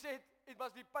 And she said, it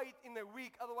must be paid in a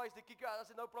week, otherwise they kick you out. I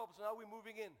said, no problem. So now we're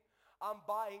moving in. I'm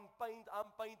buying paint. I'm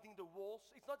painting the walls.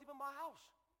 It's not even my house.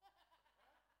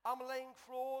 I'm laying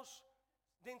floors.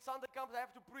 Then Sunday comes, I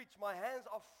have to preach. My hands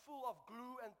are full of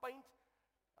glue and paint.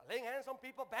 Laying hands on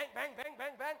people, bang, bang, bang,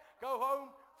 bang, bang. Go home,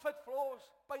 fit floors,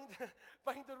 paint,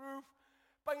 paint the roof,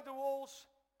 paint the walls.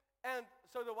 And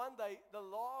so the one day, the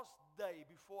last day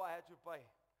before I had to pay,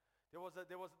 there was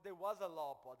a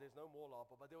LAPA. There's no more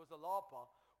LAPA, but there was a LAPA.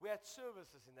 We had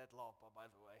services in that LAPA, by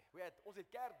the way. Ons het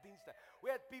kerkdienste. We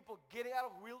had people getting out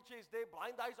of wheelchairs there,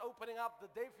 blind eyes opening up, the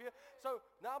deaf ear. So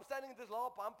now I'm standing in this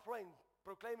LAPA, I'm praying,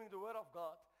 proclaiming the word of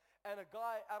God. And a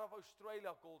guy out of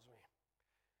Australia calls me.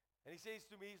 And he says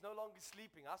to me, he's no longer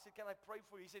sleeping. I said, can I pray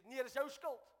for you? He said, nee, dis jou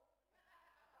skuld.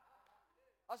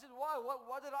 I said, why?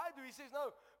 What did I do? He says,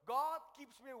 no, God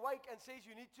keeps me awake and says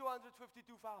you need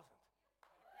 252,000.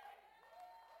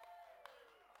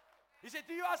 He said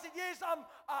to you, I said, yes,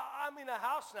 I'm in a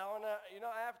house now, and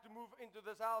I have to move into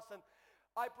this house, and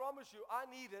I promise you,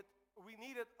 we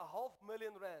needed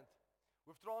 500,000 rand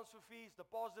with transfer fees,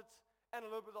 deposits, and a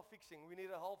little bit of fixing. We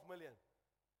needed 500,000.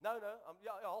 No,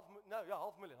 500,000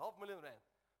 rand.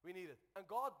 We needed, and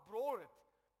God brought it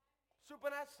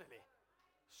supernaturally.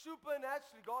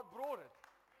 Supernaturally, God brought it,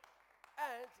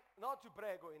 and not to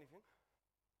brag or anything.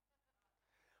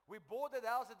 We bought that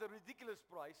house at a ridiculous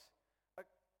price.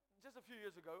 Just a few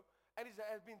years ago, and it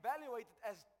has been valuated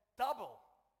as double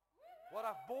what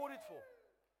I've bought it for.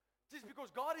 Just because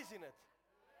God is in it.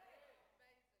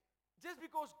 Just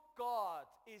because God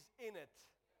is in it.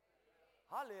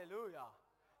 Hallelujah.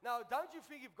 Now, don't you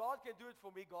think if God can do it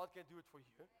for me, God can do it for you?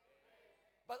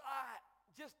 But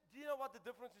do you know what the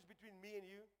difference is between me and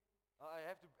you? I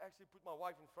have to actually put my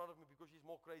wife in front of me because she's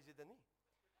more crazy than me.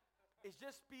 It's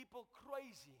just people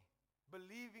crazy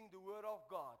believing the word of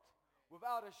God.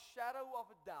 Without a shadow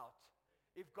of a doubt.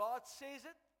 If God says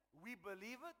it, we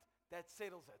believe it, that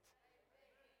settles it.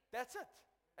 That's it.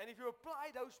 And if you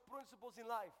apply those principles in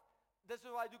life, that's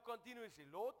what I do continuously.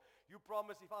 Lord, you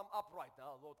promise if I'm upright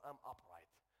now, Lord, I'm upright.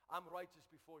 I'm righteous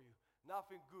before you.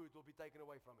 Nothing good will be taken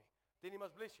away from me. Then he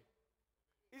must bless you.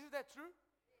 Isn't that true?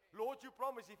 Lord, you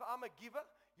promise if I'm a giver,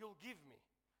 you'll give me.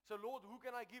 So Lord, who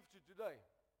can I give to today?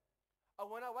 And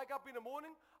when I wake up in the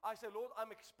morning, I say, Lord, I'm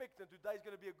expectant. Today's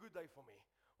going to be a good day for me.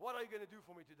 What are you going to do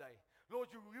for me today? Lord,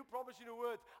 you promise in your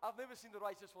word, I've never seen the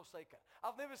righteous forsaken.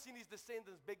 I've never seen his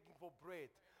descendants begging for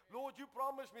bread. Lord, you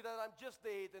promised me that I'm just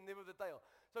the head and never the tail.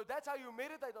 So that's how you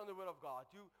meditate on the word of God.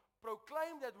 You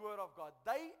proclaim that word of God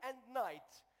day and night.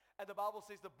 And the Bible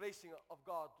says the blessing of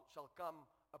God shall come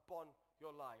upon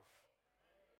your life.